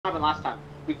happened last time.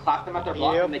 We clapped them at their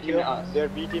block and they came to us. Their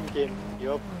B team came.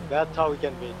 Yup, that's how we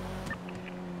can win.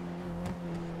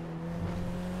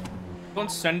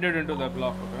 Don't send it into that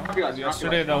block, okay?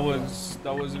 Yesterday that was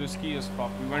risky as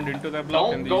fuck. We went into that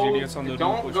block and these idiots on the roof.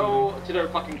 Don't go to their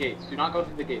fucking gates. Do not go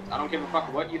through the gates. I don't give a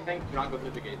fuck what you think. Do not go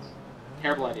through the gates.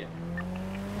 Terrible idea.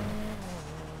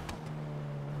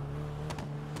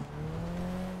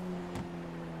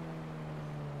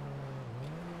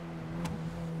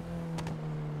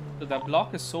 So that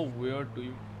block is so weird to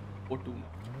you. Go to.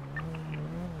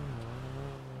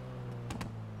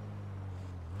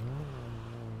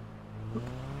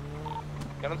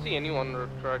 I don't see anyone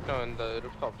right now in the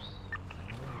rooftops.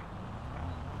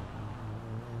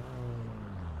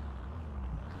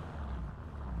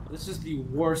 This is the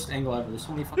worst angle ever. There's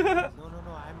so many fucking. No, I'm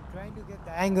trying to get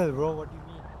the angle, bro. What do you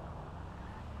mean?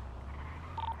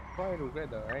 Trying to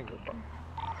get the angle, bro.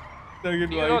 You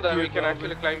know that we can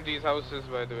actually climb these houses,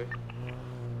 by the way.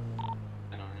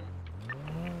 I don't know.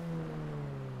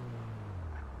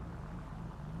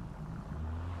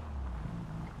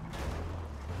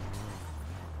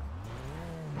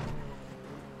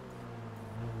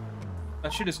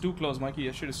 That shit is too close, Mikey.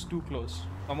 That shit is too close.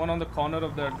 Someone on the corner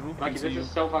of that roof. Mikey, this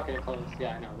is so fucking close.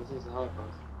 Yeah, I know. This is hella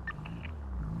close.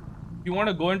 If you want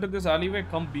to go into this alleyway,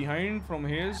 come behind from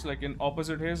his, like in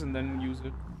opposite his, and then use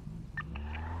it.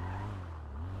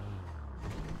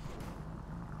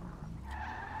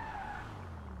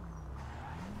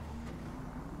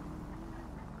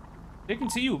 They can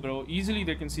see you, bro. Easily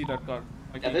they can see that car.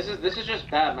 Mikey. Yeah, this is just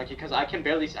bad, Mikey, because I can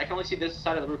only see this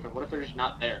side of the roof, and what if they're just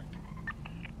not there?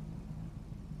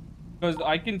 Because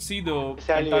I can see the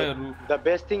entire roof. The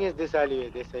best thing is this alleyway.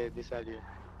 They say this alleyway.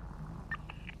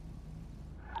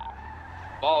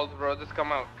 Balls, bro. Just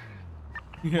come out.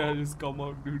 Yeah, just come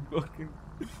out, dude. Fucking.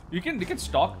 You can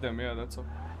stalk them. Yeah, that's all.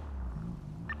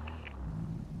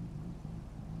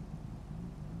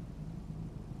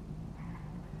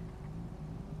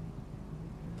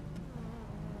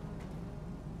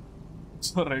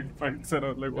 So right, fine,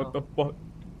 sir. Like, what the fuck?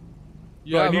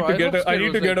 Yeah, I need to get I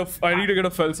need to get a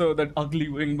Felser with that ugly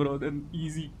wing, bro. Then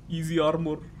easy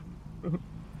armor.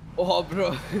 Oh,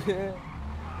 bro.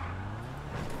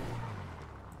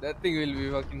 That thing will be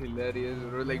fucking hilarious,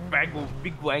 bro. Like,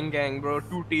 big wang gang, bro.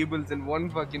 2 tables and 1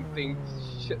 fucking thing.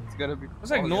 Shit's gonna be.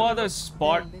 There's like no other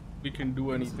spot we can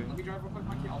do anything. Let me drive real quick,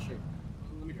 Mikey. I'll show you.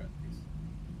 Let me drive, please.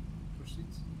 Push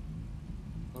seats.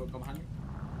 Go behind you.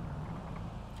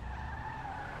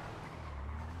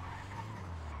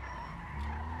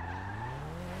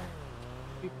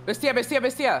 Bestia!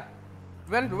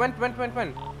 When?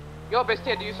 Yo,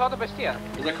 Bestia, do you saw the Bestia?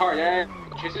 There's a car, yeah.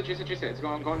 Chase it. It's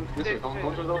going this way,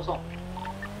 going to the assault.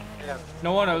 Yeah.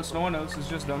 No one else, it's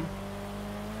just them.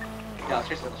 Yeah, let's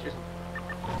chase it.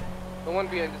 No one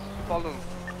behind us, follow them.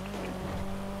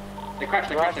 They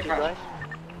crashed.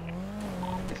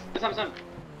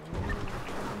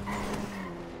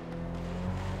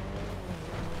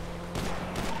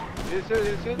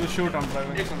 It's him. You shoot, I'm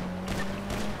driving. Jason.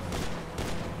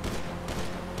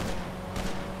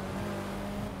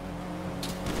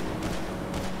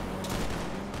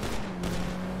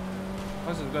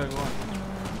 What's this guy going?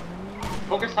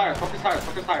 Focus tires. Tires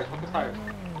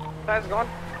gone.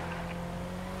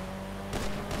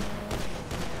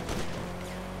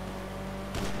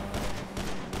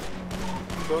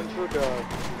 Don't shoot.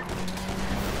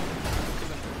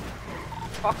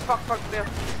 Fuck, there.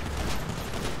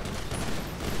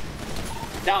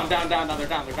 Down. They're down.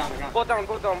 Go down.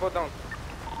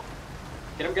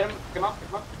 Get him up.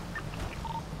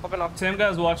 Open up. Same guy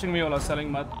is watching me while I was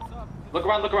selling mud. Look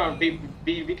around. Be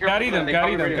careful. Carry them.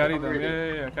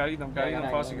 Yeah, carry them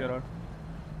fast to get out.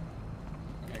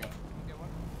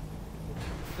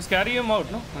 Just carry him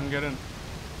out, no? And get in.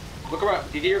 Look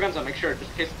around. Do you get your guns on? Make sure, just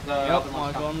in case the Yep,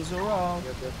 my guns are out.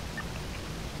 Yep.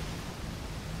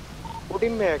 Put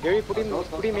him here, Gary. Put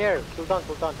him here.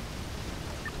 Sultan.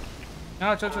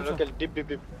 Yeah, chill. Okay,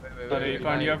 dip. Sorry, you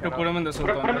can't. You have to put him in the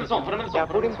Sultan. Put him in the zone. Yeah,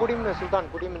 put him in the Sultan.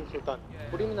 Put him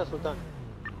in the Sultan.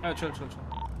 Yeah, chill.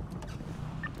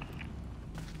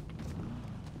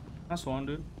 That's one,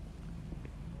 dude.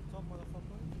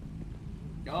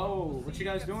 Yo, what you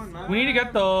guys doing, man? We need to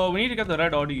get the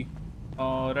red Audi.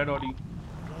 Red Audi.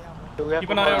 Keep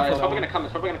an eye out for It's that. probably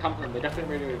gonna come from them. They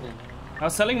definitely ready to win. I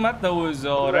was selling meth. There was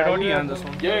red Audi and this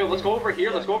one. Yo, let's go over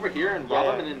here and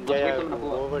rob them and then let's wait for them to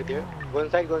pull up. Over there. Go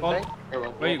inside. Here,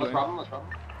 Where you let's going? rob them.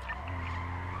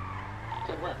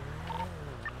 Where?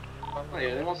 Oh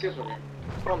yeah, they won't see us over here.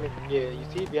 From it. Yeah, you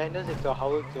see behind us, it's a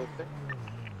house open.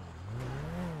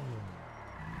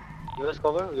 Give us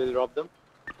cover, we'll rob them.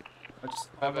 I just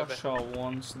have a shot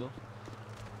once though.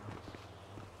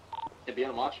 Okay, be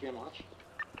on watch, be on watch.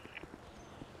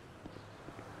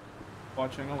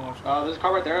 Watching, I'm watching. There's a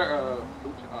car right there.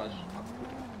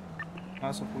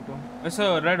 That's a Pluto. It's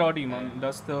a red Audi, man.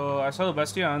 That's the. I saw the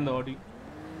Bestia and the Audi.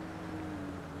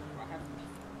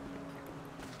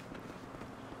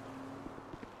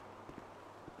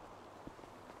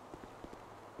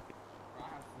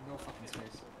 No fucking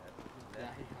space. Yeah, I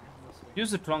have no space.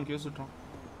 Use the trunk, use the trunk.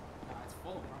 Nah, it's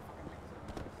full. We're not fucking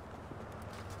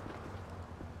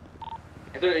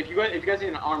making it. If you guys need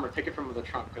an armor, take it from the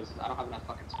trunk, because I don't have enough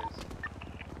fucking space.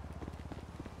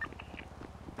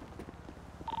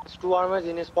 It's 2 armors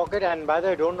in his pocket, and by the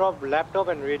way, don't drop laptop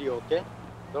and radio, okay?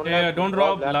 Don't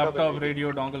drop laptop,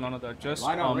 radio, dongle, none of that. Just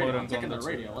armor and taking the guns.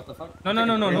 radio. What the fuck? No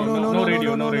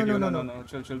radio, no radio, no.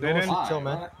 Chill. They didn't. Shit, show,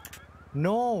 man.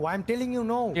 No, I'm telling you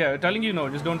no. Yeah, telling you no.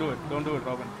 Just don't do it. Don't do it,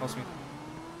 Robin. Trust me.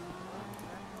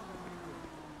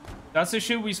 That's the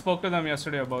issue we spoke to them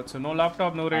yesterday about. So no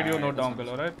laptop, no radio, no dongle.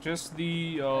 All right, just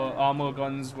the armor,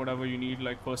 guns, whatever you need,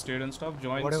 like first aid and stuff.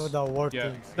 Joints. Whatever the word Yeah,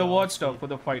 things. the word stuff for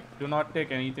the fight. Do not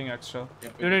take anything extra.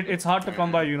 Dude, it's hard to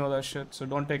come by, you know that shit. So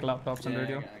don't take laptops and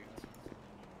radio.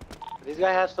 This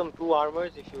guy has some 2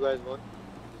 armors if you guys want.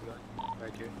 This guy,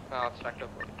 right here. It's stacked up.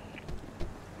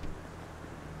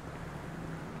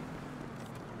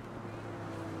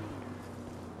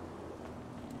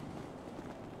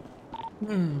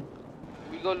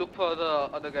 We go look for the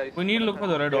other guys. We need to look for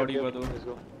the red Audi, by the way. Let's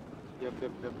go. Yep.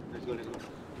 Let's go.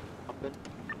 Up in.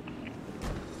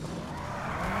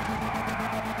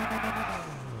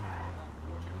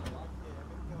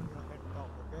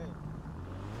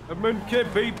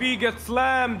 MNK baby get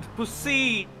slammed,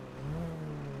 pussy.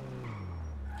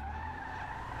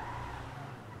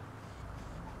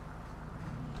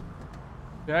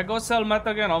 Did I go sell meth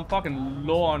again? I'm fucking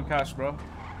low on cash, bro.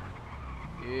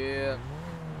 Yeah.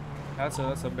 That's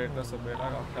a bit. I got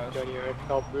cash. Turn your head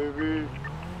top, baby.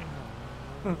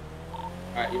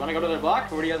 Alright, you wanna go to the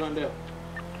block, or what do you guys wanna do?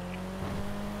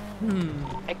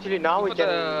 Actually, now we For can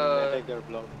the- attack their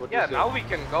block. What do Yeah, you say? now we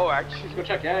can go actually. Let's go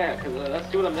check, yeah, because that's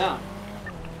 2 of them down.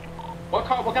 What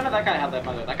kind of that guy had that,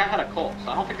 by the way? That guy had a Colt,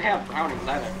 so I don't think they have Brownings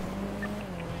either.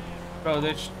 Bro,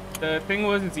 the thing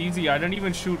was, it's easy. I didn't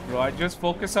even shoot, bro. I just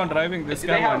focused on driving this Did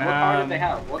guy they have, went what car did they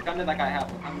ham. have? What gun did that guy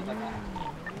have? What gun did that guy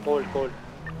have? Cold.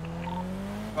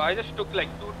 I just took like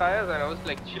 2 tires and I was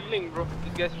like chilling, bro.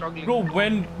 This guy's struggling. Bro,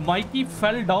 when Mikey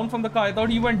fell down from the car, I thought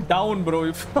he went down, bro.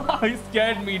 He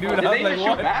scared me, dude. Did I they was even like, shoot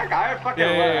what? back? I fucking Yeah,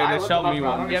 I they looked shot them me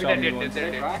up, one. I Yeah, don't Shot they me did. once.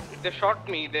 Did they try? They shot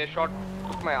me. They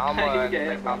took my armor and Yeah,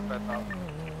 like bro. backpack out.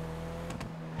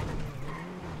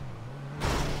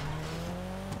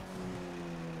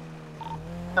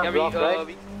 Yeah, Block,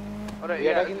 right? Alright, We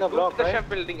are yeah, attacking the go block, to the right? chef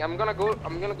building. I'm gonna go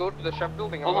to the chef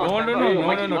building. Hold on. No, You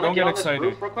wanna don't get get on this excited.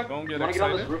 roof real quick? Don't You get wanna get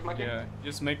on this excited. roof, Mikey? Yeah,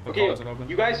 just make the Okay, calls, Robin.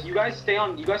 you guys stay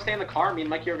in the car. Me and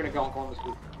Mikey are gonna go on this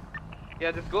roof.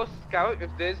 Yeah, just go scout. If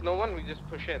there's no one, we just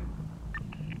push in.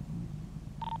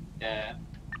 Yeah.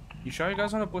 You sure you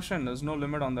guys want to push in? There's no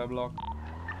limit on that block.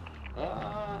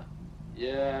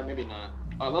 Yeah, maybe not.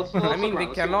 Let's I mean, look they around. Let's see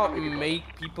what cannot we can do. make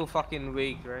people fucking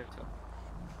wait, right? So.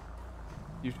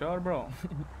 You sure, bro?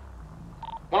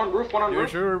 One on roof, one on You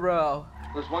roof. sure, bro?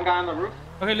 There's one guy on the roof.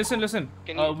 Okay, listen.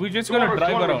 Can you- We're just Two on gonna roof, drive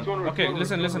two on roof, around. two on roof, Okay, two on roof,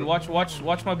 listen. two on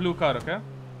Watch my blue car, okay?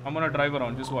 I'm gonna drive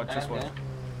around. Just watch. Yeah.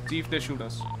 See if they shoot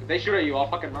us. If they shoot at you, I'll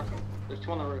fucking mark them. There's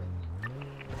 2 on the roof.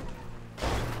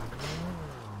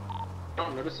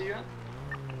 Don't notice you yet?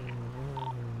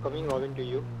 Coming Robin to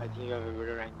you. I think you have a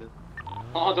better angle.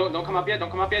 Oh, don't come up yet.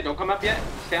 Don't come up yet.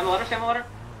 Stay on the ladder.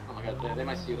 Oh my god, they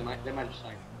might see you. They might just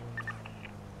like.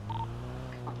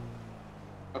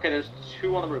 Okay, there's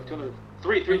 2 on the roof. 2 on the roof.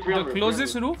 Three on the roof. Close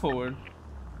this roof forward.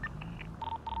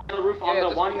 On the roof on Yeah, the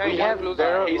just one. behind We Yeah, have close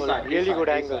better, A side, really good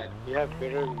A angle. side. We have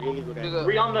better, really good angle.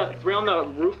 Three on the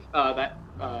roof that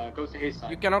goes to his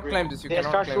side. You cannot Three. climb this. You They cannot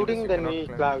start climb shooting, this, then you we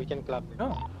cannot clap. We can clap them.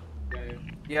 No.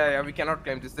 Yeah, we cannot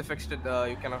climb this. They fixed it.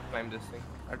 You cannot climb this thing.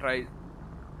 I tried.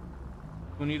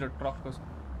 We need a truck or something.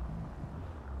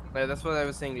 Yeah, that's what I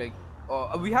was saying. Like,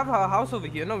 we have a house over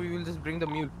here. No, we will just bring the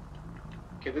mule.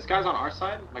 Okay, this guy's on our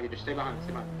side. Mikey, just stay behind.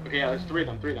 Okay, yeah, there's 3 of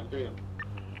them.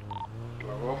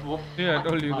 We'll Yeah, I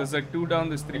told you. There's like 2 down,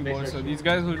 there's 3 They more. So search these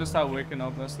guys will just start waking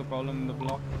up. That's the problem in the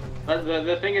block. But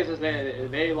the thing is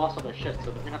they lost all their shit, so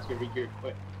they're gonna have to get re-geared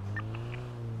quick.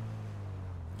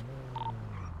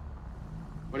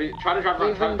 What do you try to drive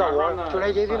around? Should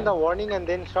I give him the warning and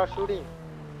then start shooting?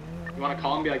 You wanna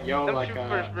call him, be like, yo, Let him like, shoot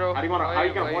first, bro. how you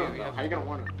gonna warn him? Yeah. Though? How you gonna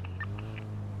warn him?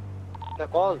 The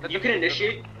call. You can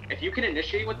initiate. If you can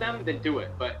initiate with them, then do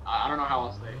it. But I don't know how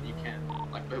else you can.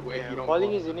 Like, if you don't.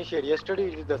 Calling is initiate. Yesterday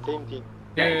we did the same thing.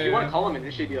 Yeah, if you want yeah. to call him and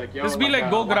just be like, yo, Just be like,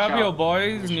 go watch grab your out.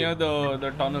 boys Shit. near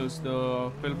the tunnels, the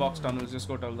pillbox tunnels. Just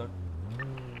go tell that.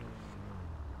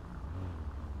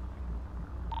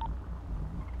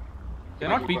 They're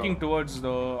not peeking towards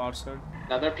our side.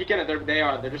 No, they're peeking at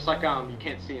they're just like you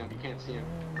can't see them. You can't see them.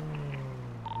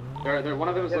 They're one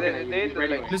of them is looking at you. He's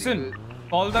ready. like, Listen,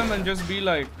 call them and just be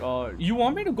like, you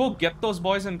want me to go get those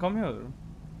boys and come here?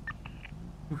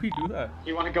 Do we do that?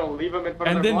 You want to go leave them in front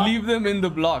of And their then block? leave them in the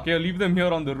block. Yeah, leave them here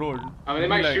on the road. I mean, they Be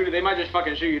might like, shoot. They might just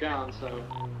fucking shoot you down. So.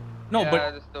 No, Yeah,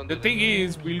 but just don't the do thing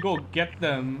is, we'll go get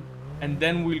them, and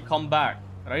then we'll come back,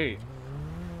 right?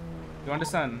 You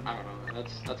understand? I don't know.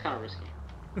 That's kind of risky.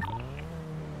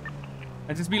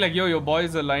 And just be like, yo, your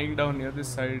boys are lying down near this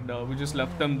side. We just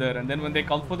left them there, and then when they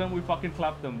come for them, we fucking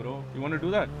clap them, bro. You want to do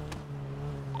that?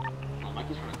 Oh,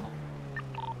 Mikey's trying to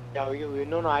call. Yeah,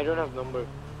 no, I don't have number.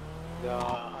 The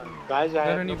guys I there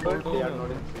have any number, photo they are or-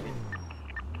 not in city.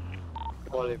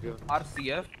 Call if you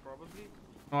RCF probably.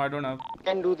 No, I don't have.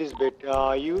 can do this bit.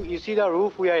 You see the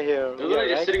roof? We are here. They're We are, literally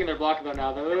just right? sitting in their block though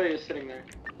now. They're literally just sitting there.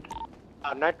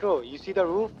 Nitro, you see the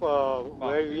roof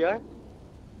where we are?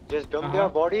 Just dump their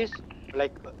bodies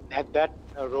like at that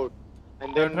road,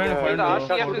 and They're then trying to find the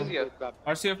extra RCF photos is here. will grab.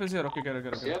 RCF is here. Okay, get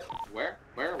it. See it? Where?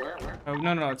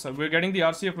 No, it's, we're getting the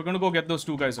RCF. We're gonna go get those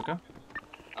two guys, okay?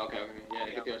 Okay. Yeah,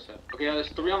 get the other side. Okay, yeah, there's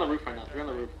 3 on the roof right now. 3 on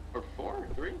the roof. Or 4?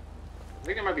 3? I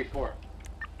think there might be 4.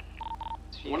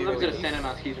 One of them's at Santa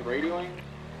Mouse. He's radioing.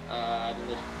 Then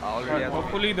there's... Already has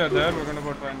Hopefully they're there. We're gonna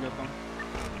go try and get them.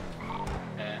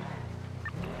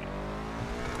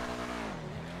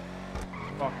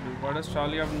 Fuck, dude. Why does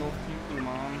Charlie have no people,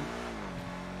 man?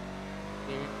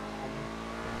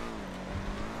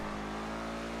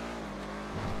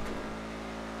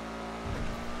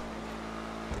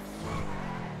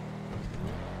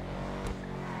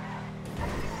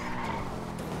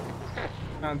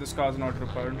 And this car's not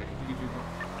repaired.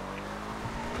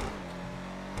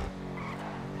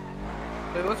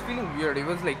 It was feeling weird. It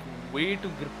was like way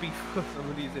too grippy for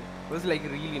some reason. It was like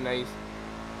really nice.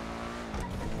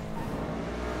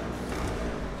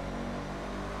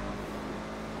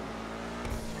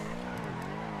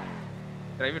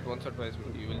 Drive it once or twice,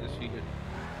 bro. You will just feel it.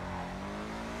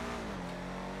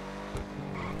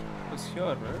 It's here,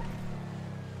 right?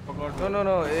 Forgot.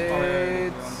 No. yeah,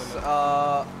 It's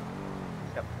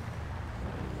Yep.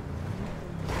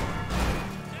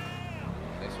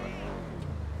 Nice one.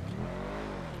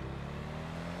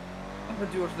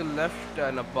 But towards the left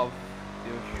and above,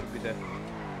 you should be there.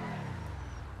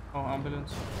 Oh,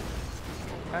 ambulance.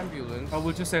 Ambulance. Oh,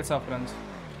 we'll just say it's our friends.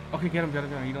 Okay, get him.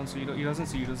 He doesn't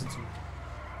see.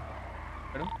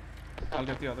 Get him. I'll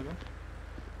get the other guy.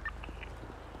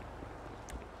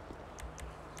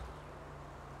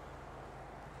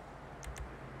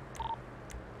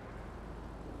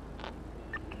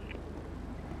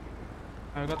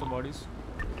 I got the bodies.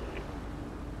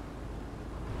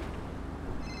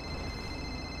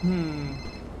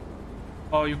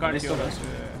 Oh, you can't hear us.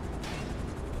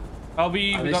 Oh,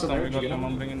 we got them.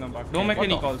 I'm bringing them back. Don't make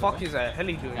any calls. What the fuck is a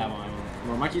heli doing? Yeah,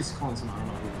 well, Mikey's calling someone. I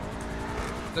don't know.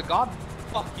 The god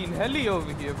fucking heli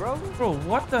over here, bro. Bro,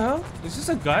 what the hell? Is this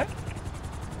a guy?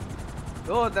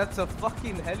 Oh, that's a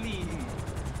fucking heli.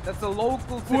 That's a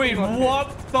local thing. Wait, what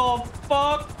the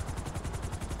fuck?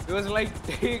 It was like,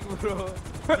 take, bro.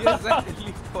 Here's a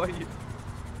heli for you.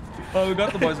 Oh, we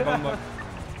got the boys. Come back.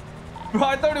 Bro,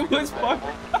 I thought it was fun.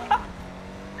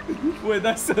 Wait,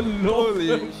 that's a low.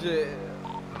 Holy shit.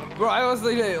 Bro, I was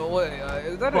like, wait,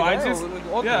 is that Bro, a I guy? just, Or like,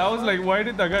 what yeah, the I was fuck? like, why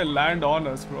did that guy land on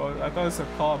us, bro? I thought it's a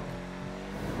cop.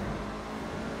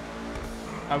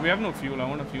 We have no fuel. I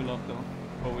want to fuel up though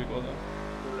before we go there.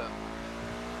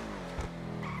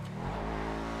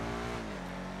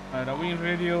 Alright, are we in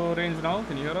radio range now?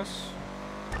 Can you hear us?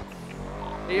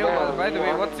 Hey, yo, by the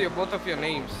way, what's both of your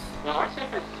names? No, our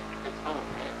stuff is on, right?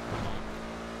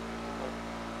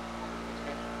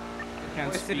 I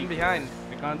can't Who's speak. sitting behind?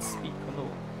 I can't speak. Hello.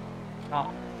 Ah.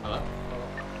 Hello?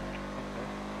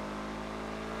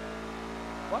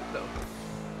 What though?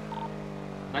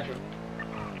 Metro.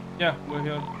 Yeah, we're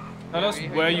here. Tell Yeah, us we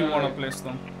where you heard, want to place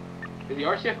them. Is the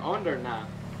RCF owned or not?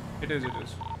 It is.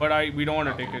 But we don't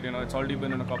want to take it, you know, it's already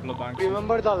been in a couple of banks.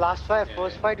 Remember the last fight, Yeah,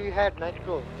 first yeah. fight we had,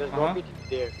 Nitro? Just drop it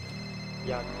there.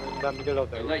 Yeah, in the middle of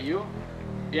the Is road. that you?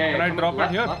 Yeah, Can I come drop it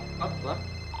left, here? Left.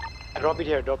 Drop it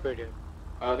here, drop it here.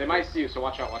 They might see you, so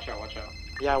watch out.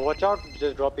 Yeah, watch out,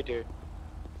 just drop it here.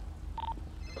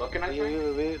 Looking at We, you?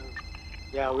 we, we,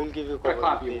 yeah, we'll give you We'll cover.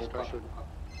 clap you. Please, We'll clap. shoot.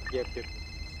 Yep.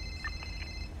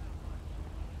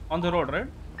 On the road, right?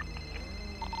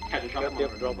 Yeah, just drop him on the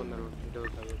road. Drop on the road. Middle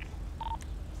of the road.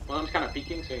 One of them's kind of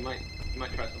peeking, so you might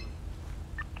try something.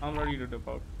 I'm ready to dip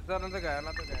out. There's another guy.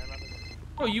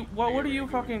 Oh, you. What are you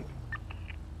fucking?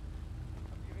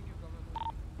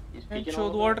 He's And peeking show all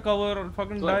the over. word cover or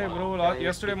fucking It's like die, one. bro. Yeah, he's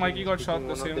Yesterday, speaking, Mikey he's got speaking, shot the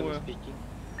one of same them way. is speaking.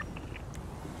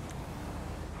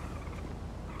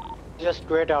 Just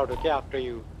wait out, okay? After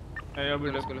you. Yeah,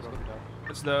 we Let's dip. go. Let's go.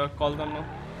 It's the call them now.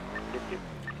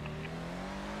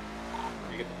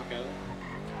 You get the fuck out of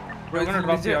there. We're gonna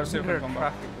drop the RCF and come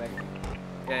back. Traffic,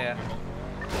 like. Yeah.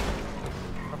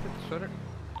 Traffic, sort it.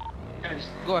 Yeah, just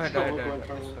Go ahead. go in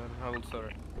front of him. I will sort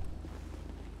it.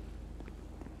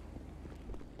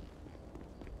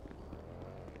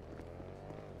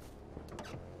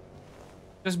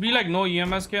 Just be like, no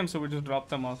EMS came, so we just drop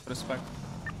them off. Respect.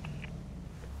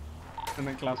 And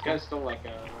then clap. This guy's still like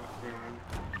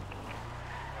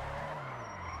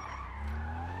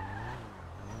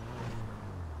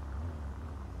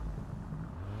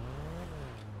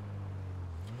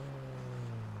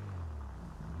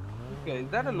Okay, is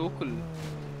that a local?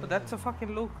 Oh, that's a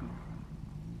fucking local.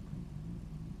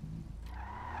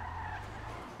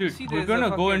 Dude, See, we're there's a gonna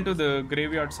go fucking- into the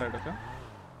graveyard side, okay?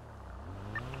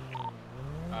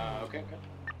 okay.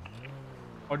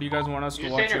 Or do you guys want us You to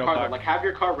just stay watch in your your car, though. back? Like, have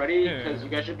your car ready, Yeah, because yeah. you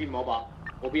guys should be mobile.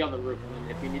 We'll be on the roof, and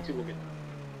then if we need to, we'll get there.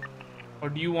 Or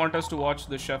do you want us to watch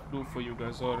the chef do for you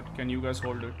guys, or can you guys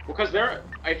hold it? Because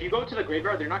if you go to the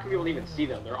graveyard, they're not gonna be able to even see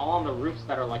them. They're all on the roofs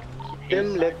that are like.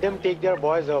 Let them take their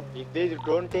boys up. If they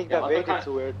don't take Yeah, the let weight, them it's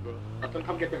weird, bro. Let them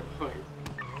come get their boys.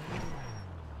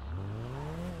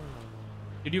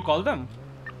 Did you call them?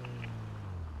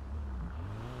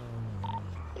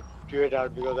 Do it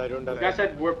out because I don't have. The guy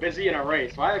said we're busy in a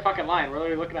race. Why are they fucking lying? We're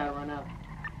literally looking at him right now.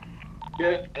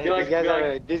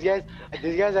 These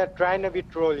guys are trying to be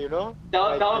troll, you know. Tell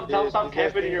them stop these guys camping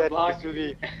in think your that block.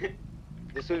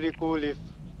 This will be cool if.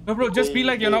 No, bro, just be they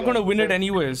like you're not say gonna that. win it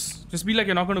anyways. Just be like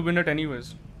you're not gonna win it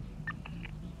anyways.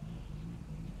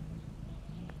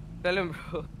 Tell him,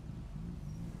 bro.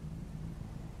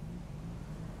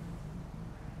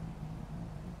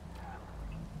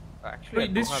 Actually, I Wait,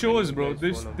 don't this have shows, any bro. guy's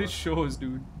This phone number. this shows,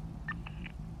 dude.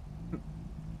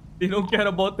 They don't care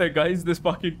about their guys. This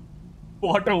fucking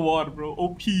water war, bro.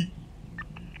 OP.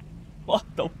 What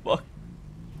the fuck?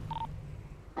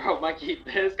 Bro, Mikey,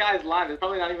 this guy's lying. There's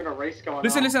probably not even a race going on.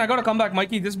 Listen. I gotta come back,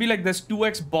 Mikey. Just be like, there's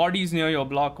 2x bodies near your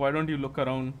block. Why don't you look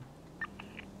around?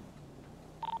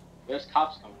 There's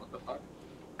cops coming. What the fuck?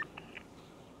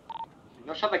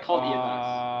 No shot. They called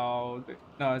Wow.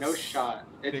 No, EMS. No shot.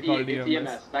 It's they called it's EMS.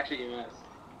 EMS. It's actually EMS.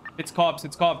 It's cops.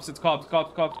 It's cops. I have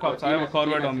a EMS,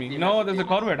 Corvette EMS, on me. EMS, No, there's a EMS,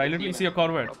 Corvette. I it's literally EMS. see a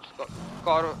Corvette.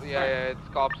 Yeah, it's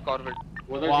cops, Corvette.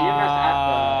 Well, there's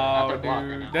Wow, EMS at the block right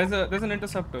dude. now. There's an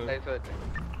interceptor. That's it.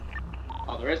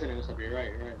 Oh, there is an interceptor. You're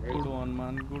right. There is Good one. one,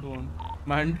 man. Good one.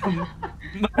 Man,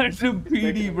 man,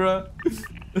 PD, bruh.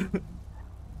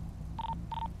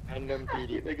 Random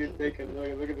PD. Look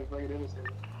at the fucking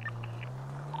interceptor.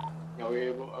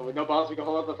 Yo, with no balls, we can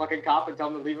hold up the fucking cop and tell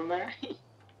him to leave him there.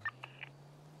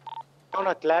 I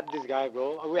wanna clap this guy,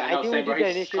 bro. I think we did the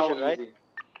initiation, right?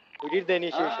 We did the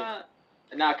initiation.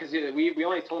 Nah, cause we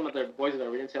only told them that their boys are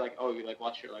there. We didn't say like, oh, you like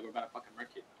watch your like we're about to fucking murk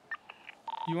you.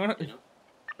 You wanna? You know?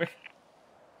 Wait.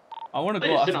 I wanna They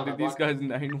go just sit ask on the these block. guys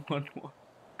 911.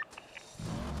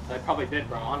 They probably did,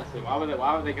 bro. Honestly, why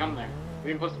would they come there? We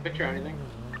didn't post a picture or anything.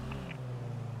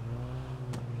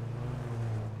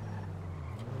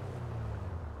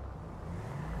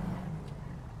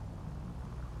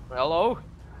 Hello?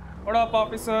 What up,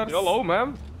 officers? Hello,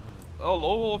 ma'am.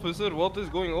 Hello, officer. What is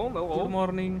going on? Hello. Good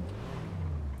morning.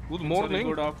 Good Sorry, morning.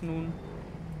 good afternoon.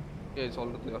 Yeah, it's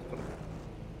already afternoon.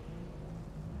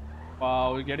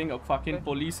 Wow, we're getting a fucking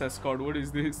police escort. What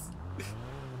is this?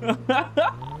 Are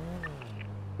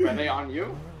they on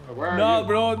you? Or where are Nah, you?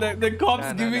 bro, the cops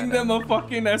Nah, giving nah. them a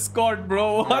fucking escort,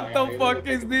 bro. What yeah, the yeah, fuck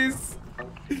yeah. is this?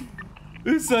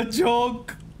 It's a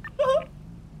joke.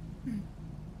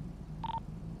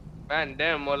 Man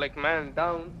down, more like man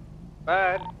down.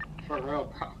 Bad. For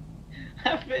real, bro.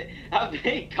 Have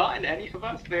they gotten any of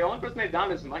us? The only person they've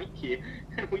done is Mikey,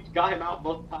 and we got him out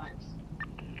both times.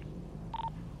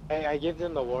 I gave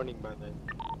them the warning by then.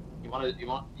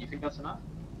 You think that's enough?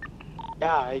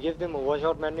 Yeah, I gave them a watch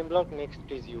out man in block, next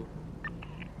is you.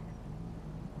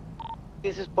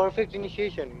 This is perfect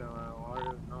initiation, or not, I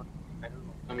don't know.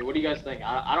 I mean, what do you guys think?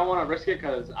 I don't want to risk it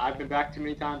because I've been back too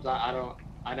many times.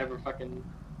 I never fucking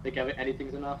think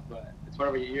anything's enough, but it's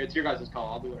whatever. It's your guys'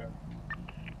 call. I'll do whatever.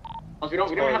 Plus, we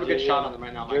don't have a good shot on them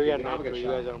right now, Mikey. Jerry We and don't have a Nitro, good you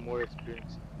shot. guys are more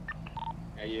experienced.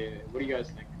 Yeah. What do you guys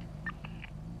think?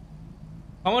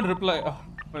 Someone reply.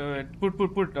 Wait.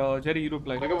 Put. Jerry, you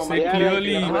reply. Look at what Say my-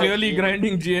 clearly, Yeah, clearly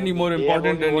grinding GNE more They have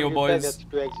important only than one your reply, boys. That's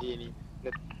 2x GNE.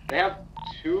 They have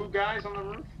 2 guys on the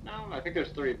roof now? I think there's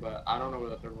 3, but I don't know where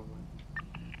the 3rd one went.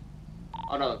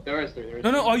 Oh no, there is 3. There is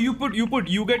No, 3. no. Or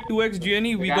you get 2x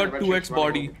GNE. We guy in got the red 2x shirt's running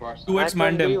body, over to our side. 2x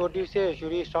Mandem. What do you say?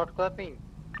 Should we start clapping?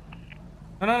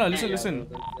 No. Yeah, Listen.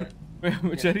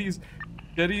 yeah.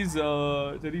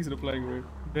 Jerry's replying. Right?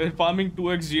 They're farming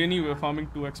 2x GNE. We're farming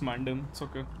 2x Mandem. It's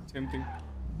okay. Same thing.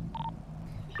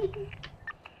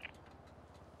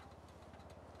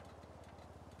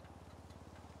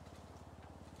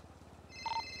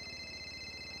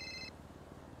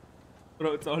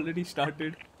 Bro, it's already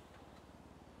started.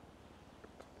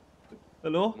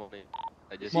 Hello?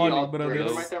 I just Morning, Three of them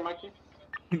brothers. right there, Mikey?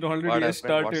 It already What has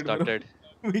happened? What started, bro. started?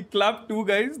 We clapped 2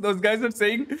 guys. Those guys are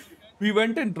saying we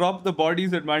went and dropped the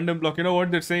bodies at Mandem Block. You know what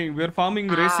they're saying? We're farming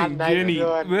racing, nice JNE.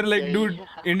 one, We're like, JNE. dude,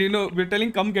 and you know, we're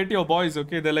telling come get your boys,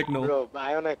 okay? They're like, no. Bro,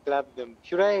 I wanna clap them.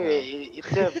 Should I? It's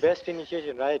the best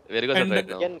initiation, right? Where you guys are And right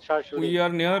We now? can start shooting. We are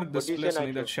near What this do you say, place, only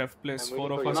Nitro? that chef place. I'm 4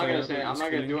 waiting of for us I'm not are gonna say. here, I'm just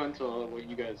not gonna chilling. do it until what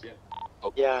you guys. Yeah.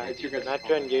 Yeah, It's your guys'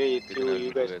 Nitro and Jerry, it's We're gonna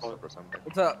you do guys. it call. for some time.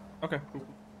 What's up? Okay, cool.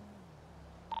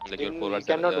 Like We your forward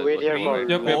cannot wait here for Yep,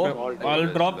 yep, long, yep. all time.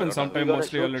 I'll drop in We sometime, gonna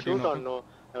mostly I'll let you shoot or know.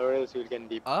 no, or else we can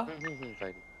deep. Huh?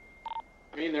 Fine.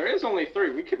 I mean, there is only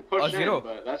 3. We could push in, 0.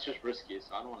 but that's just risky,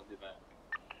 so I don't want to do that.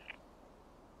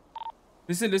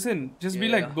 Listen. Just be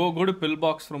Yeah. like, go to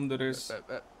pillbox from the race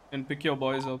Uh, and pick your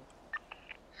boys up.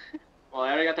 Well, I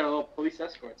already got their little police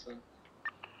escort, so.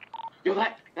 Yo,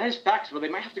 that is facts, but they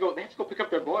might have to go. They have to go pick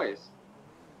up their boys.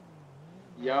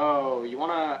 Yo, you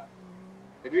wanna?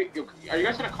 Maybe, are you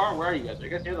guys in a car? Where are you guys? Are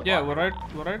you guys near the? Yeah,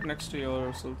 block? we're right next to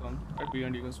your Sultan. Right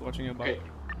behind you guys, watching your back. Okay.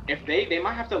 If they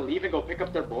might have to leave and go pick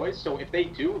up their boys. So if they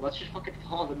do, let's just fucking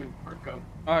follow them and park them.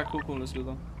 Alright, cool. Let's do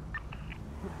that.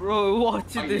 Bro,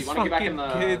 watch Oh, you this wanna get back in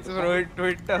fucking the- kids, the bro, on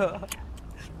Twitter.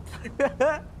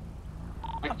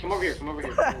 Like, come over here. Come over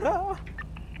here. Come over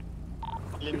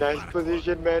here. In nice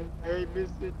position, man. I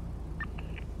missed it.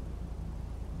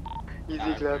 Easy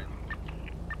Ah, clap.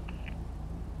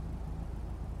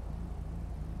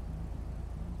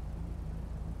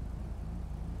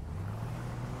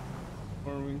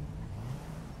 Farming.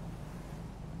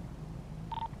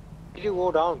 Did you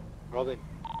go down, Robin?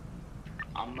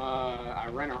 I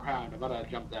ran around. I'm about to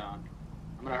jump down.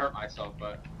 I'm gonna hurt myself,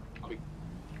 but I'll be.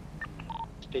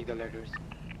 Take the letters.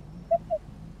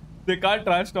 They can't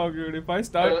trash talk you. If I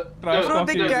start trash Bro,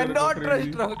 talking, they you're gonna go cannot trash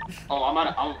crazy. talk. Oh, I'm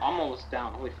almost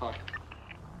down. Holy fuck.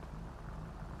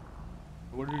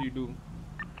 What did you do?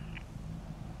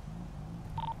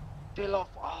 Tail off.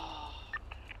 Ah.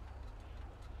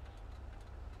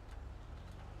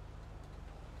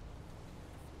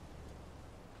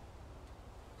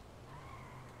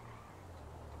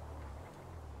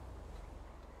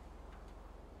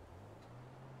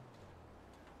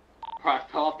 Bro, I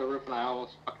fell off the roof and I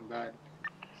almost fucking died.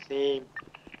 Same.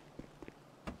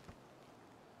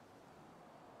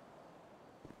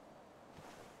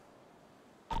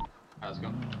 Alright, let's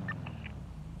go.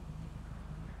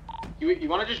 You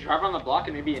want to just drive around the block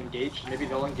and maybe engage? Maybe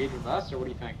they'll engage with us, or what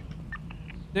do you think?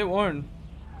 They weren't.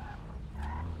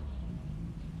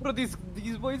 Bro, these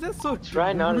boys are so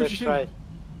Try now, let's delusional. try.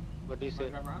 What do you say?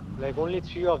 Drive around? Like only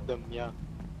 3 of them, yeah.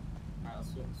 Alright, let's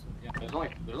do it. Yeah, there's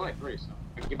only 3, so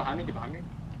get behind me. Get behind me.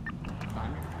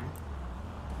 Behind me.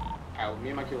 Alright, well, me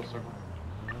and Mikey will circle.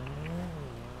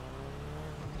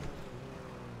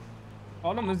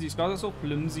 Problem is these cars are so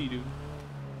flimsy, dude.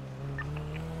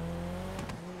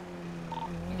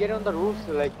 Get on the roofs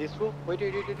like this roof. Wait.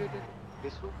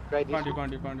 This roof. Try this You roof.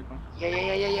 can't.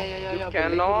 Yeah. You but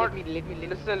cannot. let me.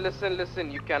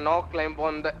 Listen. You cannot climb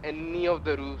on any of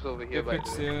the roofs over here, If by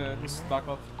it's the way. just back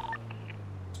off.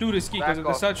 It's too risky because Back if they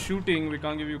off. start shooting, we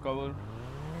can't give you cover.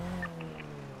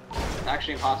 It's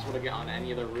actually impossible to get on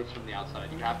any of the roofs from the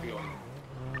outside. You have to go in.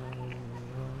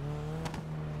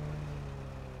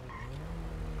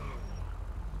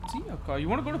 See a car. You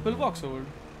want to go to pillbox over?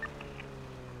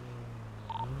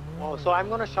 Oh, so I'm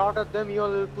gonna shout at them.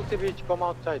 You'll pussy bitch come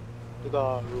outside to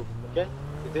the roof. Okay?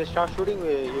 If they start shooting,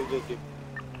 you'll just give.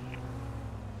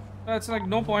 It's like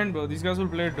no point, bro. These guys will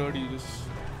play it dirty. Just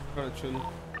gotta chill.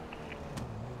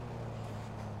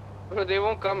 Bro, they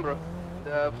won't come, bro.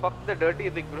 Fuck the dirty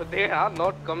thing, bro. They are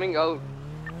not coming out.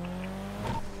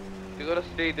 You gotta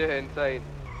stay there inside.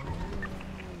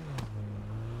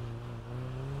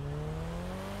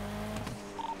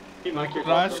 Hey, Mikey, you're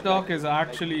Trash closer. talk is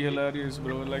actually hilarious,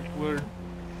 bro. Like we're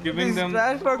giving This them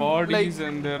trash talk, bodies like-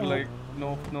 and they're like,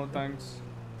 no thanks.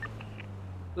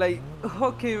 Like,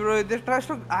 okay, bro, the trash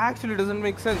talk actually doesn't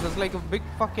make sense. It's like a big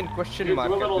fucking question Do a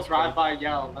mark. at little this point. drive-by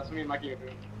yell. That's me and Mikey are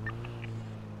doing.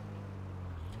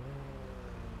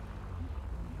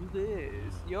 Do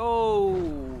this. Yo.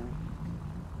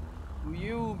 To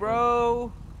you,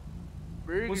 bro.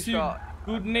 Burger Pussy, shot.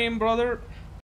 good name, brother.